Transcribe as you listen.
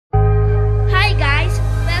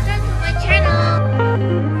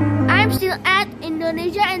Automobile at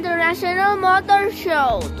Indonesia International Motor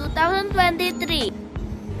Show 2023.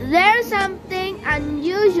 There's something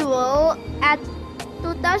unusual at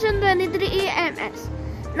 2023 IIMS.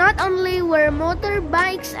 Not only were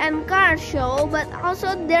motorbikes and cars show, but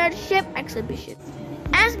also their ship exhibition.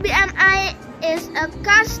 SBMI is a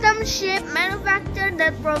custom ship manufacturer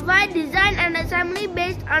that provides design and assembly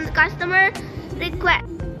based on customer request.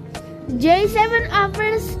 J7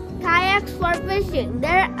 offers kayaks for fishing.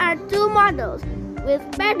 There are two models with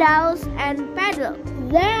pedals and paddle.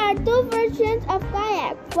 There are two versions of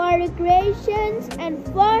kayak for recreations and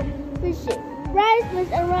for fishing. Price was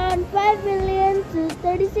around 5 million to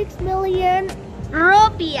 36 million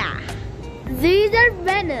rupiah. These are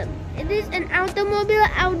Venom. It is an automobile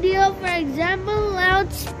audio, for example,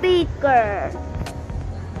 loudspeaker.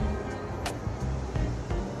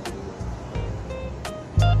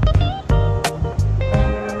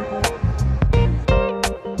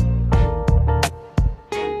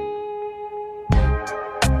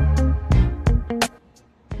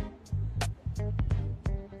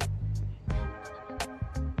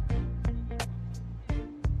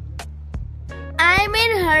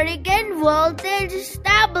 Hurricane voltage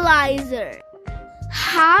stabilizer.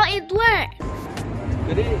 How it works?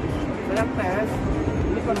 Jadi saya tes,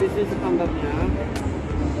 ini kondisi standarnya.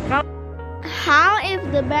 How if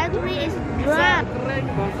the battery is dry? Kering,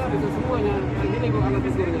 basah, bisa semuanya. Nah, gini kok alat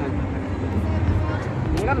ukurnya.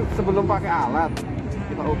 Ini kan sebelum pakai alat,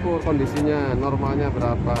 kita ukur kondisinya, normalnya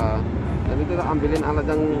berapa. Dan itu kita ambilin alat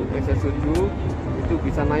yang XS7, itu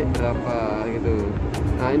bisa naik berapa gitu.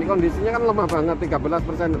 Nah ini kondisinya kan lemah banget,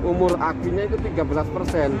 13%. Umur akinya itu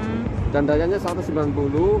 13%. Dan dayanya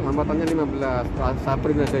 190, hambatannya 15. Saya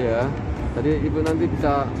print aja ya. Jadi ibu nanti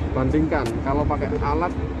bisa bandingkan. Kalau pakai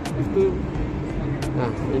alat itu,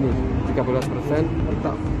 nah ini 13%.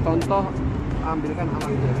 Kita contoh ambilkan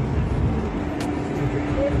alatnya.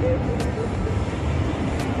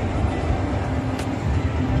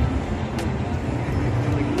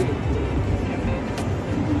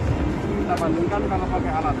 Kita bandingkan kalau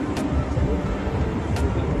pakai alat.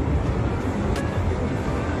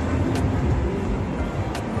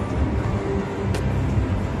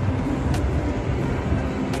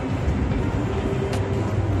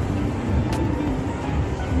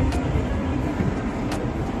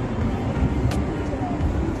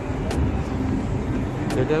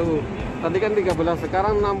 Ya jauh. Tadi kan 13,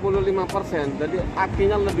 sekarang 65%. Jadi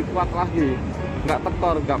akinya lebih kuat lagi. Nggak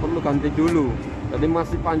tekor, nggak perlu ganti dulu. Jadi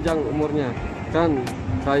masih panjang umurnya. Dan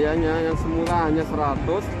dayanya yang semula hanya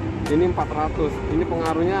 100, ini 400. Ini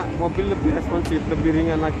pengaruhnya mobil lebih responsif, lebih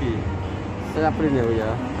ringan lagi. Saya print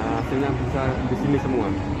ya, nah, hasilnya bisa di sini semua.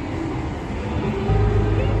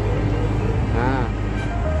 Nah,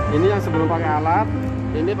 ini yang sebelum pakai alat,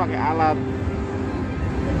 ini pakai alat.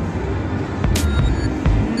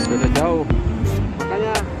 Beda jauh.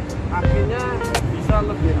 Makanya akinya bisa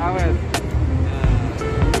lebih awet.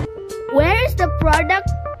 Where is the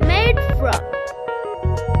product made from?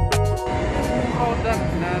 Produk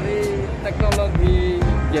dari teknologi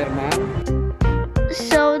Jerman.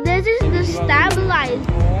 So this is the stabilizer.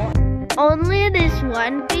 Only this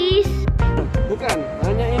one piece? Bukan,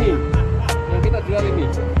 hanya ini yang kita jual ini.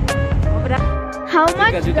 How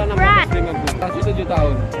much the price? 7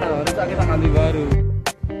 tahun. Harus kita ganti baru.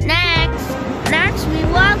 Next we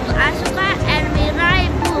walk to Asuka and Mirai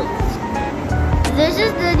booths. This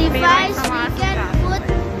is the device we can put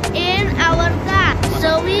in our car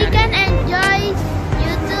so we can enjoy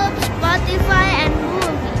YouTube, Spotify, and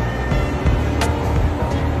movies.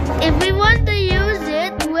 If we want to use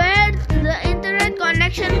it, where the internet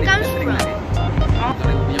connection comes from?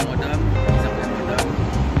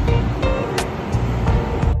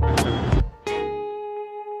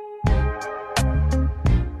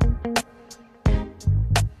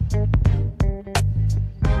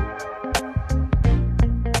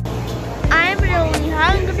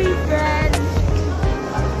 Hungry friends.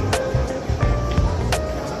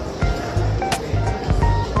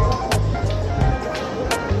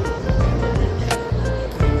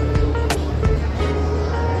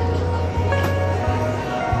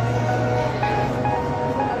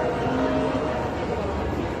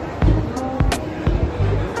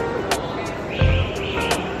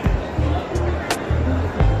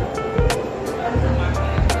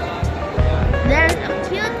 There's a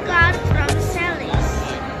cute car from Celis.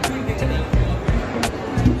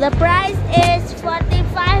 The price is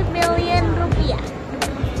 45 million rupiah.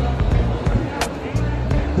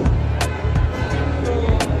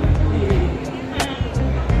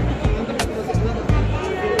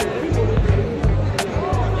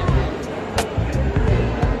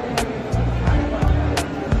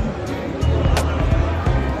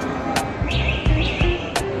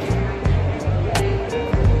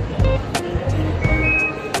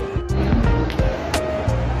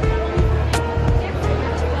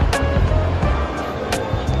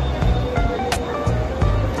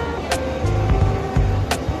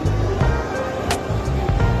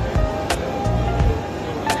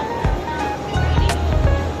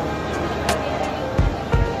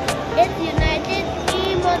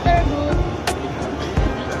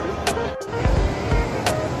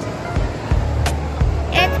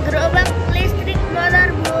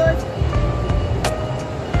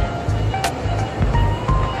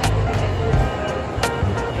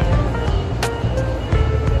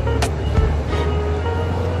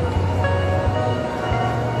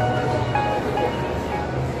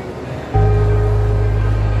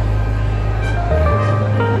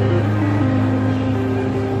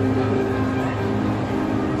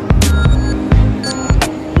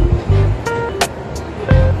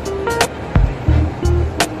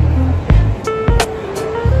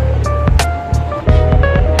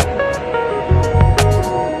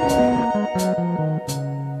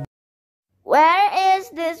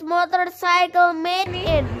 motorcycle made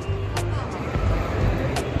in.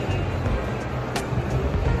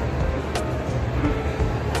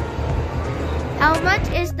 How much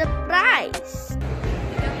is the price?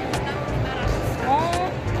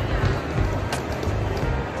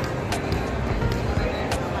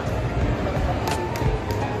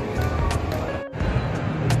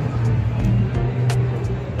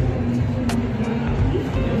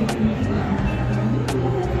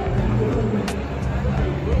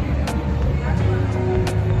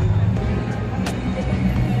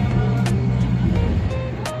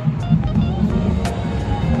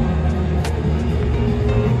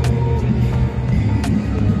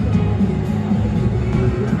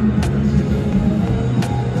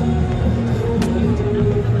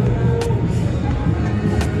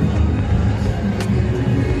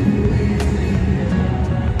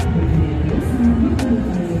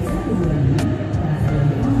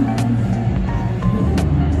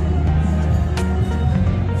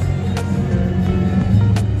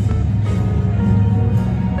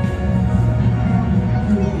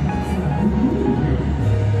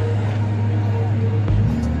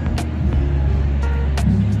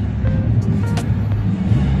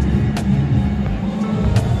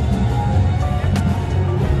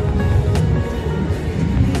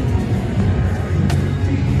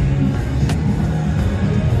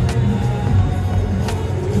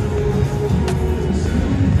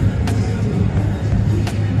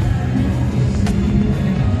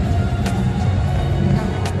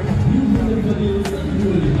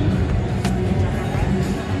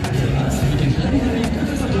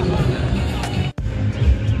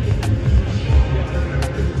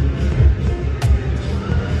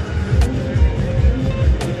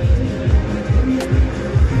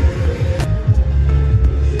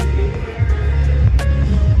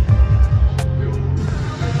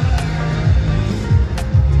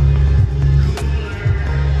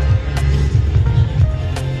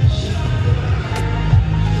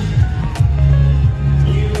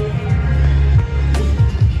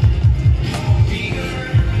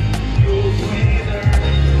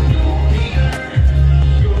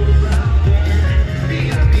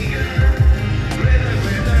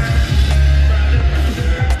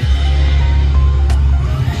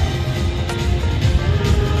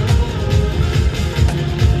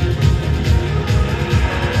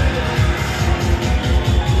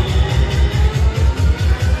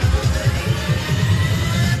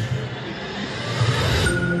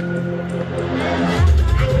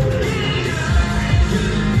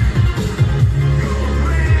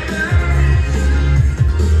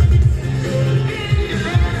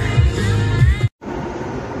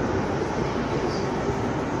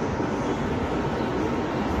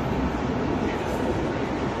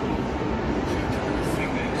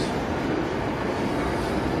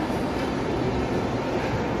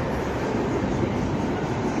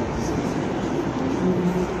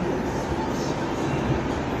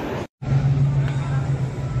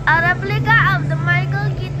 A replica of the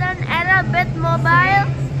Michael Keaton era Batmobile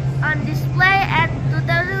on display at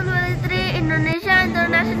 2023 Indonesia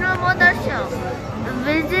International Motor Show.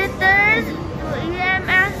 Visitors to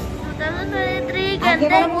IIMS 2023 can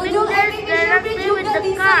take pictures directly with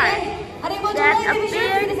the car that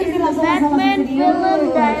appeared in the Batman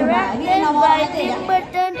film directed by Tim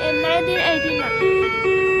Burton in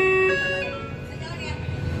 1989.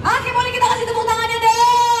 Oke, boleh kita kasih tepuk tangannya deh.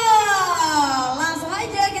 Langsung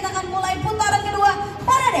aja kita akan mulai putaran kedua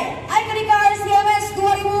Parade Iconic Cars IIMS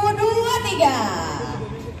 2023.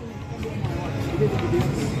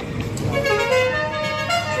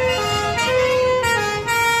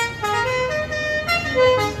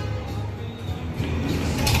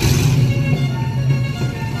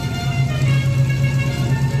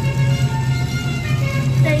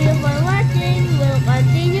 Thank you for watching. We'll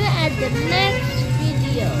continue at the next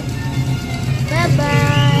video. Bye bye.